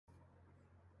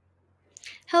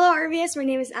Hello RVS, my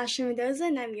name is Ashley Mendoza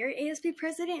and I'm your ASB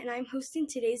president and I'm hosting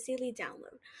today's daily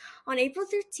download. On April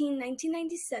 13,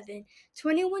 1997,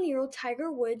 21-year-old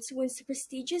Tiger Woods wins the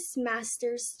prestigious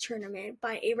Masters tournament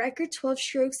by a record 12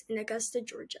 strokes in Augusta,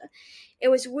 Georgia. It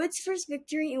was Woods' first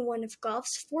victory in one of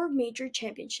golf's four major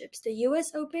championships: the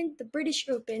US Open, the British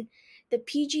Open, the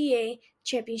PGA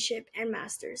Championship, and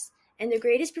Masters, and the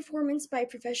greatest performance by a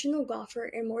professional golfer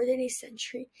in more than a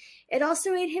century. It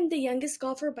also made him the youngest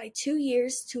golfer by 2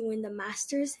 years to win the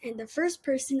Masters and the first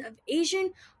person of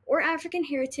Asian or African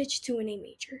heritage to win a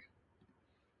major.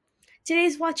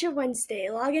 Today's Watch It Wednesday.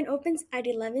 Login opens at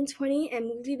 11:20 and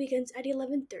movie begins at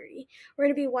 11:30. We're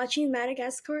going to be watching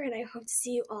Madagascar and I hope to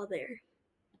see you all there.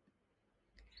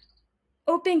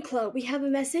 Open Club. We have a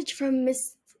message from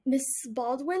Miss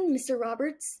Baldwin, Mr.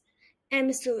 Roberts, and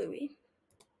Mr. Louie.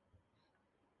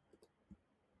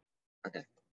 Okay.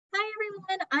 Hi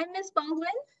everyone, I'm Miss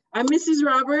Baldwin. I'm Mrs.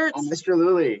 Roberts. I'm Mr.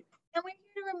 Lully. And we're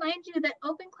here to remind you that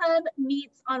Open Club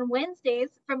meets on Wednesdays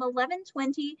from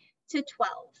 11:20 to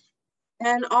 12.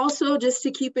 And also just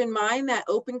to keep in mind that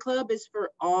Open Club is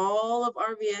for all of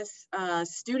RVS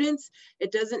students.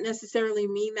 It doesn't necessarily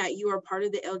mean that you are part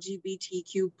of the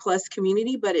LGBTQ plus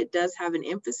community, but it does have an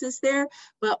emphasis there,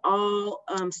 but all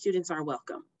students are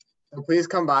welcome. So please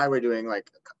come by. We're doing like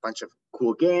a bunch of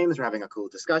cool games. We're having a cool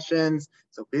discussions.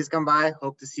 So please come by.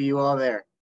 Hope to see you all there.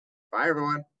 Bye,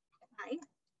 everyone. Bye.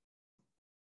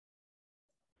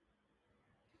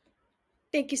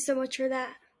 Thank you so much for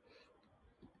that.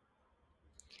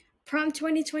 Prom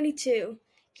 2022.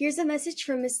 Here's a message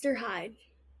from Mr. Hyde.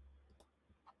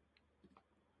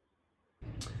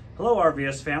 Hello,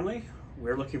 RVS family.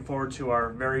 We're looking forward to our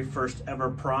very first ever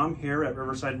prom here at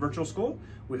Riverside Virtual School.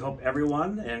 We hope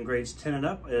everyone in grades 10 and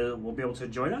up will be able to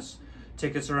join us.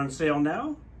 Tickets are on sale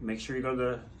now. Make sure you go to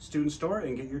the student store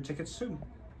and get your tickets soon.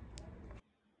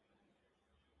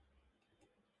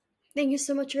 Thank you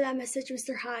so much for that message,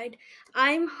 Mr. Hyde.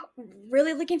 I'm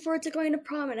really looking forward to going to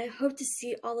prom and I hope to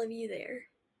see all of you there.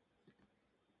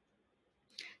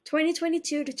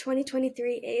 2022 to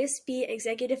 2023 ASB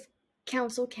Executive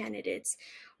Council candidates.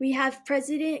 We have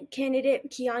President candidate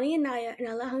Kiani Anaya and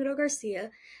Alejandro Garcia,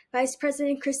 Vice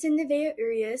President Kristen Nevea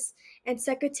Urias, and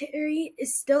Secretary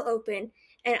is still open,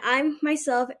 and I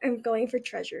myself am going for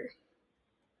treasurer.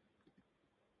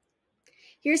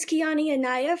 Here's Kiani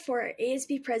Anaya for our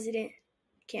ASB President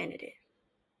candidate.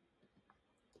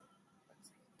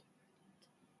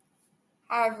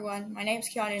 Hi everyone, my name is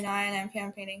Kiani Anaya and I'm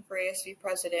campaigning for ASB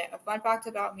President. A fun fact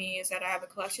about me is that I have a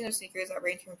collection of sneakers that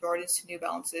range from Jordans to New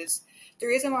Balances. The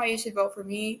reason why you should vote for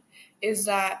me is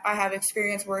that I have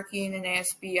experience working in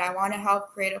ASB. I want to help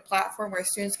create a platform where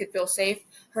students can feel safe,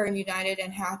 heard, and united,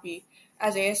 and happy.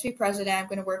 As ASB President, I'm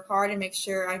going to work hard and make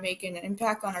sure I make an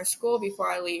impact on our school before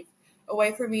I leave. A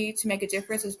way for me to make a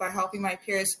difference is by helping my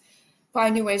peers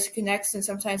find new ways to connect, and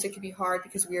sometimes it can be hard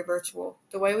because we are virtual.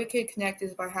 The way we can connect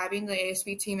is by having the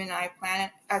ASB team and I plan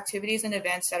activities and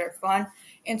events that are fun,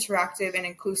 interactive, and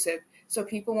inclusive, so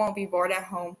people won't be bored at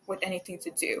home with anything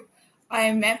to do. I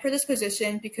am meant for this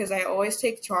position because I always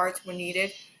take charge when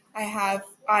needed. I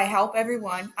help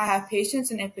everyone. I have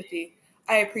patience and empathy.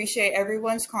 I appreciate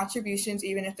everyone's contributions,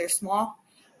 even if they're small.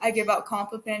 I give out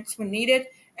compliments when needed,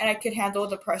 and I can handle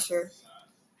the pressure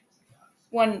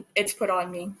when it's put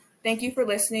on me. Thank you for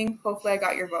listening. Hopefully I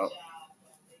got your vote.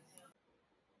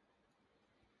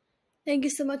 Thank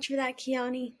you so much for that,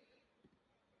 Kiani.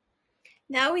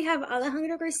 Now we have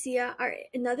Alejandro Garcia,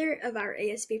 another of our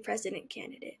ASB President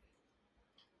candidate.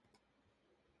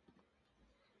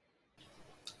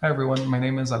 Hi everyone, my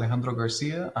name is Alejandro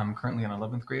Garcia. I'm currently an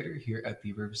 11th grader here at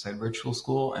the Riverside Virtual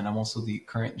School, and I'm also the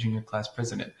current junior class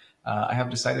president. I have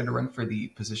decided to run for the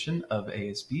position of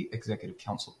ASB Executive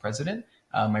Council President.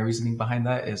 My reasoning behind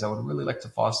that is I would really like to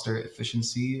foster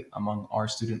efficiency among our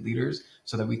student leaders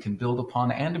so that we can build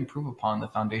upon and improve upon the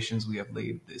foundations we have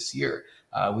laid this year.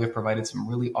 We have provided some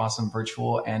really awesome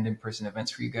virtual and in-person events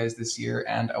for you guys this year,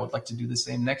 and I would like to do the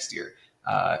same next year.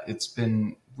 It's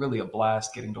been really a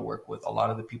blast getting to work with a lot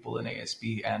of the people in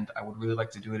ASB, and I would really like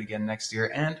to do it again next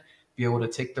year and be able to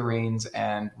take the reins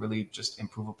and really just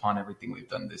improve upon everything we've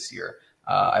done this year.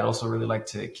 I'd also really like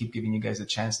to keep giving you guys a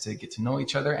chance to get to know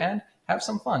each other and have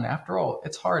some fun. After all,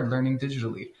 it's hard learning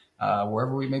digitally.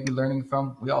 Wherever we may be learning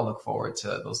from, we all look forward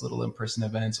to those little in-person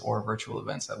events or virtual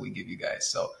events that we give you guys.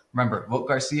 So remember, vote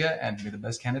Garcia and may the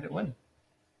best candidate win.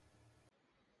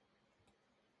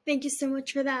 Thank you so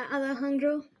much for that,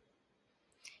 Alejandro.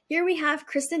 Here we have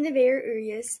Kristen Nevea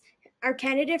Urias, our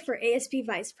candidate for ASB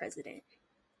Vice President.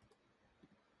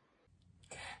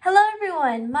 Hello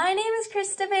everyone, my name is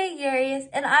Krista Urias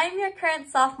and I'm your current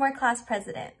sophomore class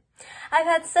president. I've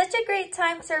had such a great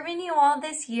time serving you all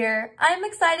this year. I'm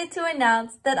excited to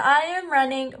announce that I am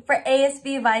running for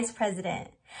ASB Vice President.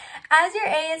 As your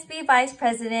ASB Vice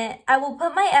President, I will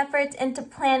put my efforts into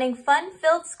planning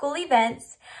fun-filled school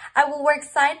events. I will work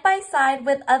side by side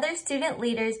with other student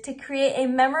leaders to create a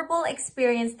memorable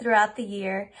experience throughout the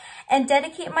year and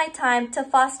dedicate my time to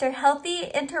foster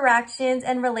healthy interactions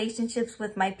and relationships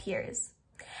with my peers.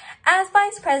 As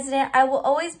Vice President, I will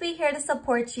always be here to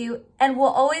support you and will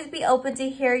always be open to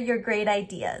hear your great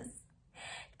ideas.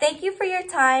 Thank you for your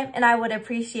time, and I would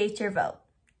appreciate your vote.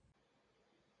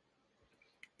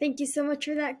 Thank you so much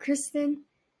for that, Kristen.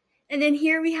 And then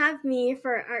here we have me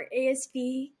for our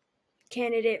ASB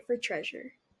candidate for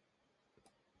treasurer.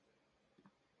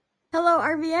 Hello,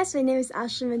 RVS. My name is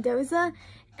Ashley Mendoza,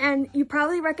 and you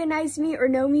probably recognize me or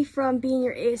know me from being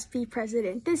your ASB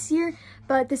president this year,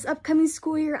 but this upcoming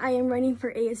school year, I am running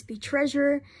for ASB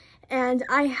treasurer, and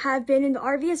I have been in the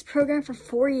RVS program for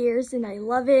 4 years, and I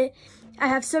love it. I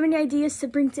have so many ideas to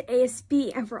bring to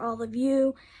ASB and for all of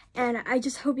you, and I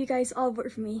just hope you guys all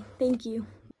vote for me. Thank you.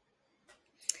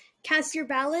 Cast your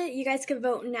ballot. You guys can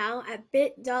vote now at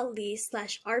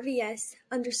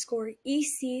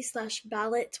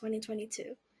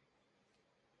bit.ly/RVS_EC/ballot2022.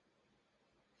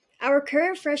 Our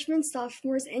current freshmen,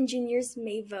 sophomores, and juniors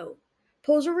may vote.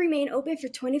 Polls will remain open for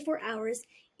 24 hours.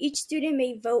 Each student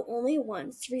may vote only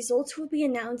once. Results will be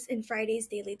announced in Friday's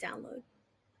daily download.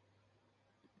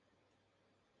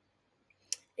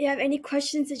 If you have any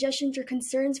questions, suggestions, or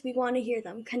concerns, we want to hear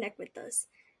them. Connect with us.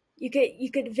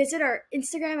 You could visit our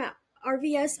Instagram at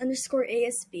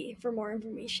RVS_ASB for more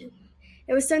information.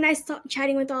 It was so nice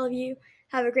chatting with all of you.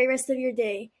 Have a great rest of your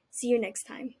day. See you next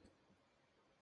time.